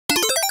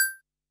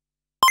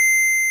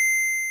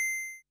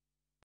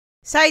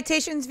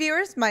Salutations,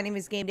 viewers. My name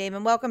is GameDame,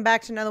 and welcome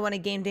back to another one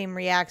of GameDame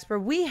Reacts, where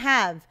we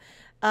have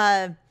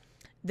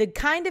the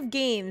kind of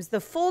games,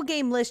 the full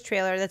game list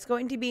trailer that's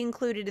going to be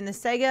included in the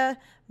Sega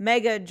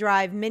Mega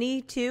Drive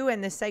Mini 2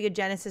 and the Sega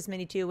Genesis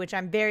Mini 2, which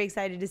I'm very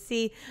excited to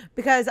see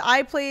because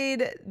I played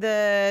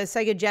the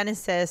Sega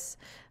Genesis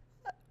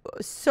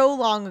so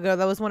long ago.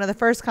 That was one of the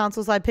first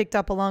consoles I picked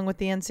up along with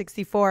the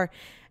N64.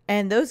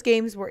 And those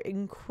games were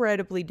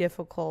incredibly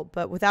difficult.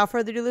 But without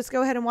further ado, let's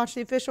go ahead and watch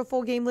the official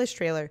full game list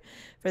trailer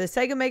for the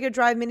Sega Mega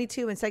Drive Mini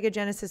 2 and Sega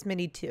Genesis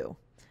Mini 2.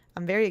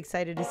 I'm very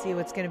excited to see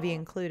what's going to be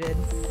included.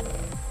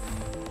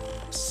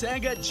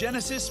 Sega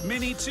Genesis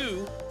Mini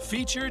 2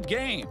 featured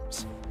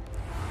games.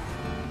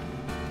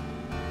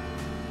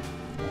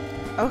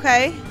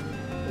 Okay.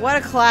 What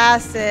a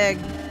classic.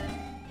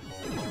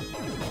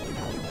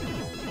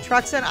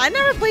 Truxton. I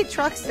never played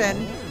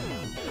Truxton.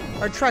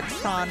 Or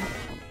Truxton.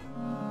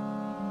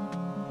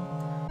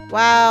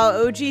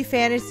 Wow, OG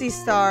Phantasy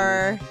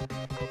Star.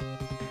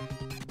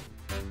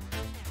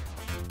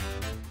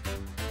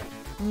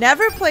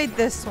 Never played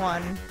this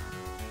one.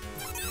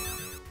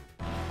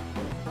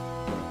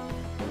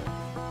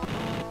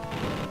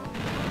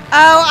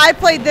 Oh, I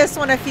played this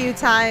one a few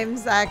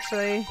times,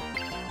 actually.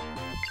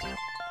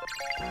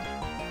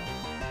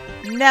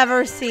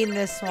 Never seen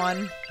this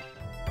one.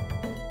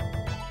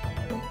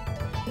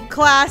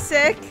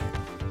 Classic.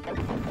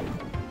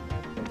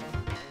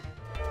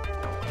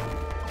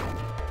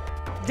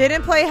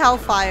 Didn't play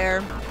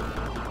Hellfire.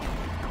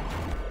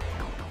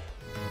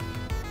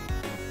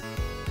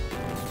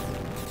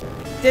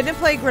 Didn't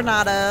play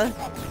Granada.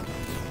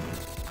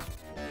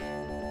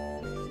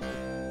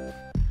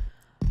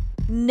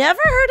 Never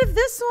heard of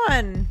this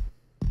one.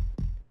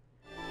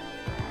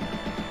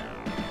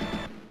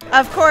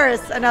 Of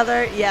course,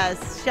 another,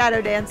 yes,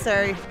 Shadow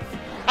Dancer.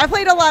 I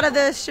played a lot of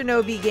the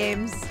Shinobi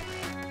games.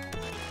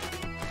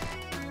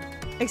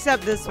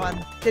 Except this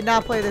one. Did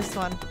not play this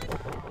one.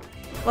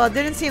 Well, it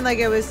didn't seem like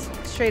it was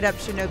straight up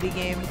Shinobi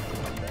game.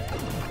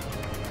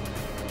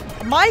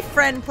 My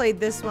friend played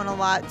this one a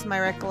lot, to my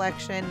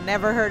recollection.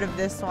 Never heard of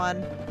this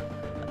one.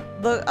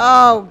 Look,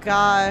 oh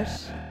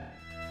gosh.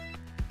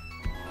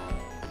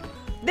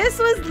 This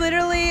was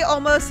literally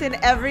almost in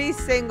every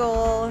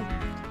single,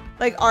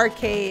 like,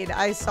 arcade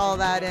I saw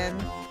that in.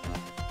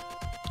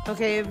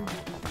 Okay.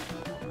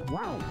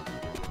 Wow.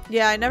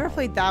 Yeah, I never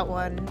played that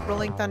one.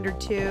 Rolling Thunder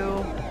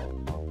 2.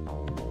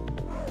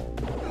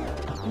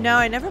 No,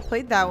 I never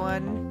played that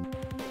one.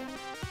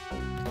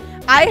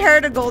 I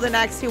heard of Golden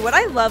Axe 2. What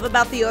I love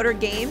about the older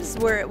games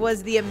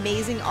was the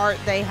amazing art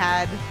they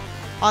had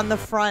on the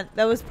front.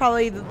 That was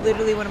probably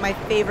literally one of my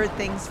favorite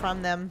things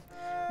from them.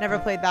 Never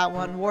played that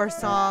one. War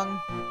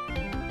Song.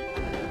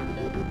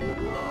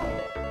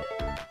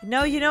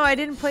 No, you know, I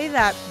didn't play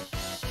that.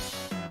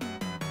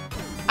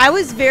 I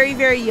was very,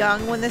 very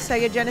young when the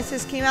Sega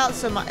Genesis came out,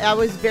 so I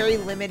was very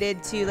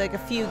limited to like a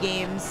few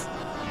games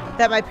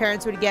that my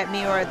parents would get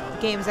me, or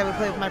games I would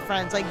play with my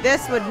friends. Like,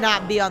 this would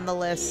not be on the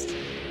list.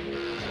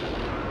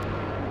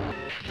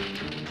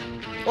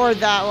 Or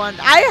that one.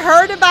 I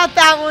heard about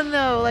that one,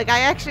 though. Like,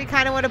 I actually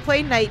kind of want to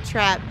play Night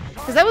Trap.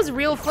 Because that was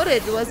real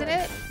footage, wasn't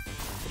it?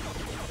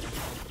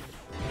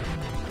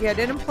 Yeah, I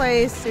didn't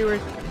play Sewer.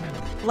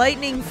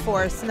 Lightning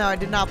Force. No, I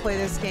did not play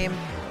this game.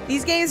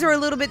 These games were a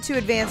little bit too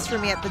advanced for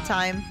me at the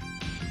time.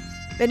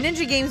 The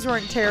Ninja games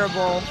weren't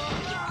terrible.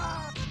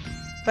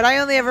 But I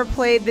only ever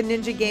played the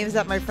Ninja games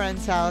at my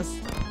friend's house.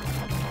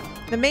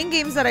 The main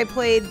games that I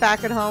played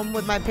back at home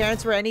with my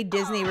parents were any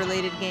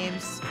Disney-related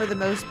games, for the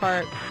most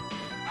part.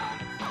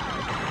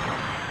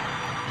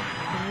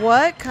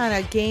 What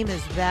kind of game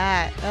is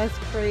that? That's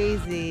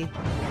crazy.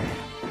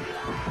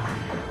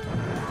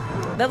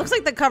 That looks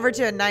like the cover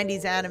to a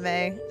 90s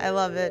anime. I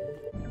love it.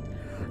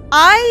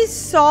 I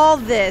saw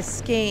this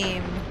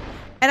game,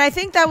 and I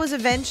think that was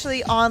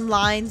eventually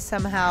online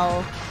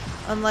somehow.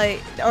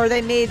 Unlike, or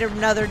they made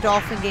another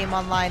Dolphin game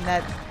online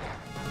that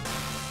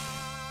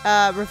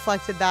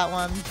reflected that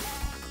one.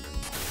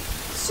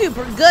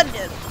 Super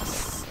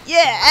Gundams!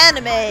 Yeah,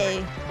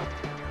 anime!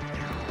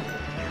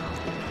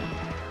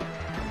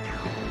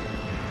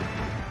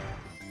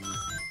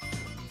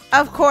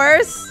 Of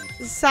course,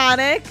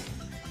 Sonic.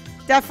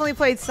 Definitely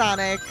played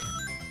Sonic.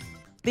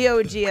 The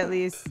OG, at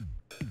least.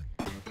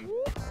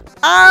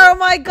 Oh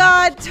my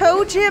god,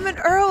 Toe Jam and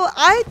Earl.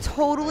 I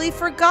totally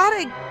forgot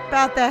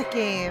about that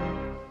game.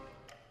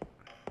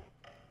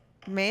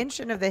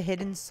 Mansion of the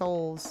Hidden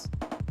Souls.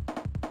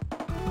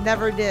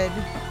 Never did.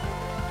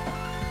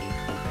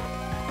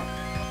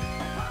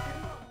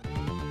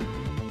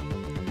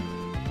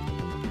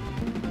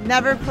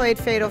 Never played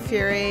Fatal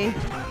Fury.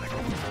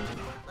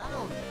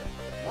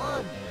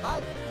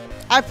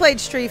 I played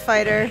Street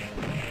Fighter.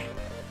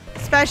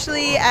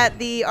 Especially at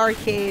the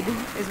arcade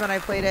is when I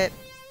played it.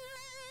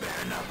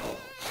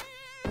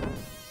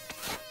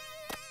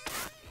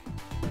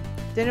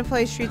 Didn't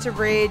play Streets of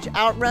Rage.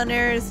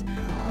 Outrunners.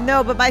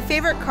 No, but my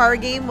favorite car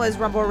game was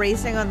Rumble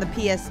Racing on the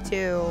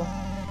PS2.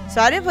 So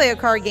I didn't play a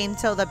car game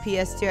till the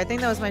PS2. I think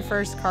that was my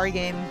first car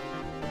game.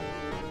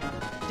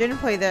 Didn't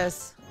play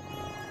this.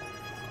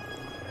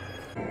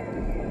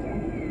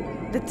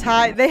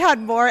 They had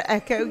more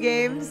Echo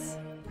games.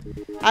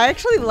 I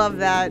actually love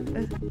that.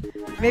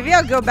 Maybe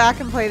I'll go back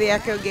and play the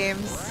Echo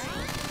games.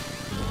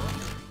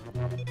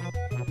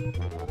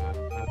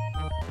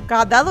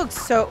 God, that looks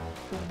so...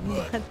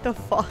 What the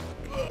fuck?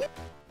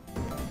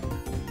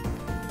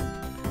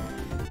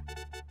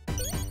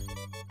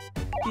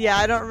 Yeah,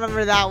 I don't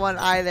remember that one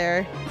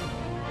either.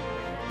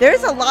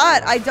 There's a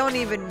lot I don't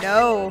even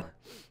know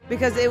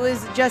because it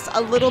was just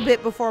a little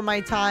bit before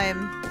my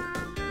time.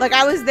 Like,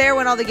 I was there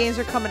when all the games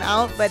were coming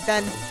out, but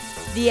then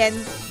the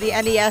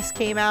NES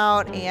came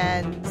out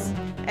and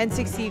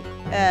N60,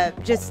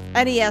 just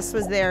NES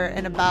was there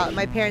and about.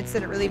 My parents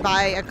didn't really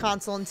buy a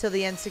console until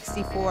the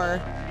N64.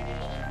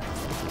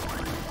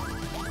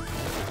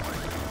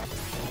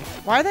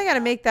 Why are they gonna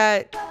make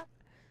that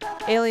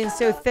alien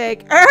so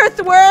thick?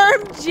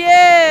 Earthworm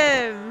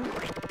Jim!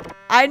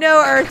 I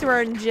know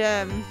Earthworm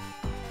Jim.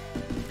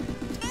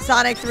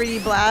 Sonic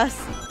 3D Blast.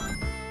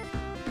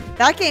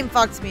 That game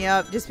fucks me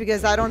up just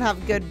because I don't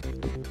have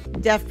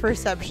good depth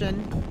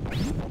perception.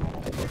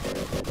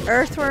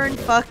 Earthworm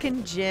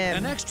fucking Jim.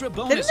 An extra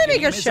bonus Didn't they make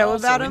a game show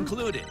is about also him?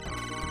 included.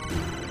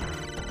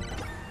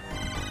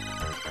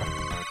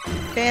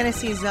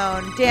 Fantasy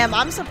Zone. Damn,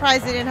 I'm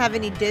surprised they didn't have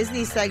any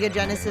Disney Sega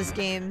Genesis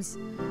games.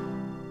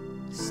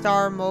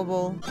 Star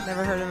Mobile.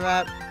 Never heard of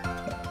that.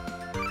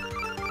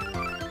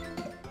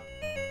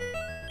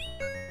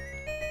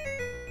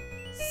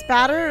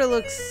 Spatter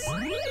looks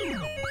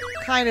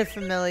kind of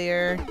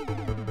familiar.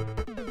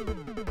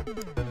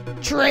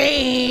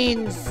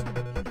 Trains!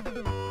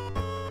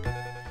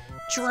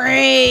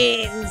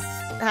 Trains!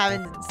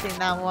 Haven't seen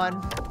that one.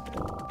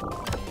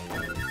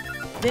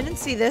 Didn't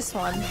see this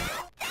one.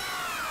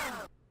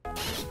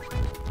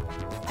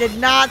 Did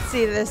not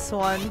see this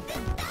one.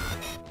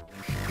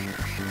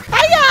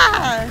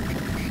 Hiya!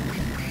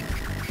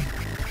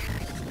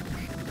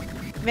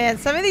 Man,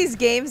 some of these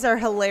games are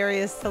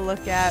hilarious to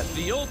look at.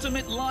 The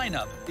ultimate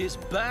lineup is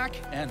back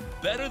and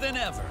better than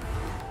ever.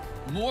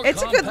 More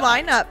It's compact, a good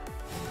lineup.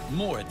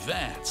 more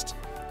advanced.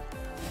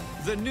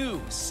 The new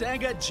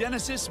Sega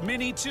Genesis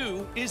Mini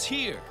 2 is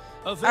here.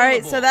 All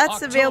right, so that's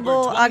October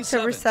available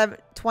 27th. October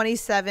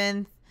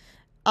 27th.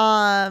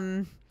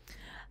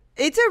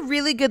 It's a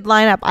really good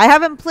lineup. I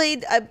haven't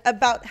played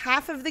about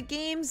half of the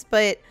games,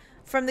 but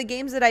from the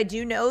games that I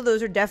do know,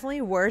 those are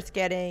definitely worth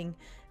getting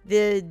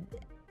the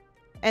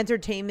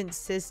entertainment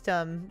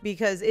system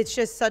because it's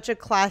just such a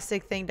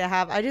classic thing to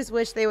have. I just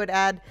wish they would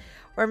add,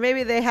 or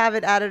maybe they have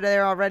it added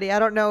there already. I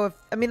don't know if,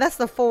 I mean, that's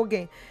the full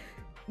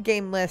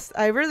game list.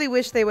 I really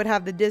wish they would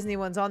have the Disney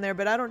ones on there,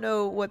 but I don't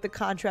know what the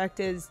contract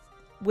is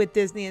with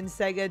Disney and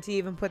Sega to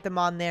even put them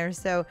on there.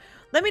 So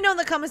let me know in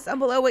the comments down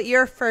below what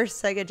your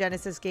first Sega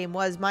Genesis game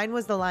was. Mine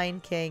was The Lion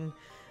King.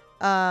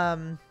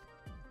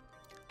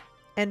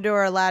 And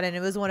or Aladdin. It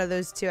was one of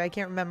those two. I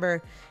can't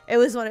remember. It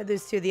was one of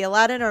those two. The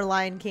Aladdin or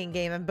Lion King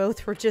game. And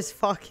both were just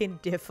fucking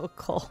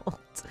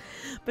difficult.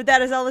 But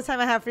that is all the time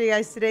I have for you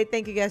guys today.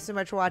 Thank you guys so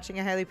much for watching.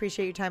 I highly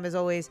appreciate your time as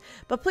always.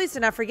 But please do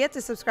not forget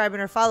to subscribe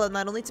and or follow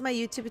not only to my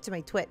YouTube but to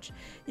my Twitch.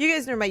 You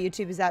guys know where my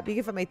YouTube is at. But you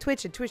can find my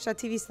Twitch at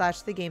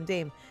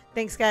twitch.tv/thegamedame.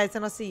 Thanks guys,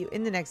 and I'll see you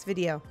in the next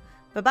video.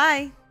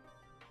 Bye-bye.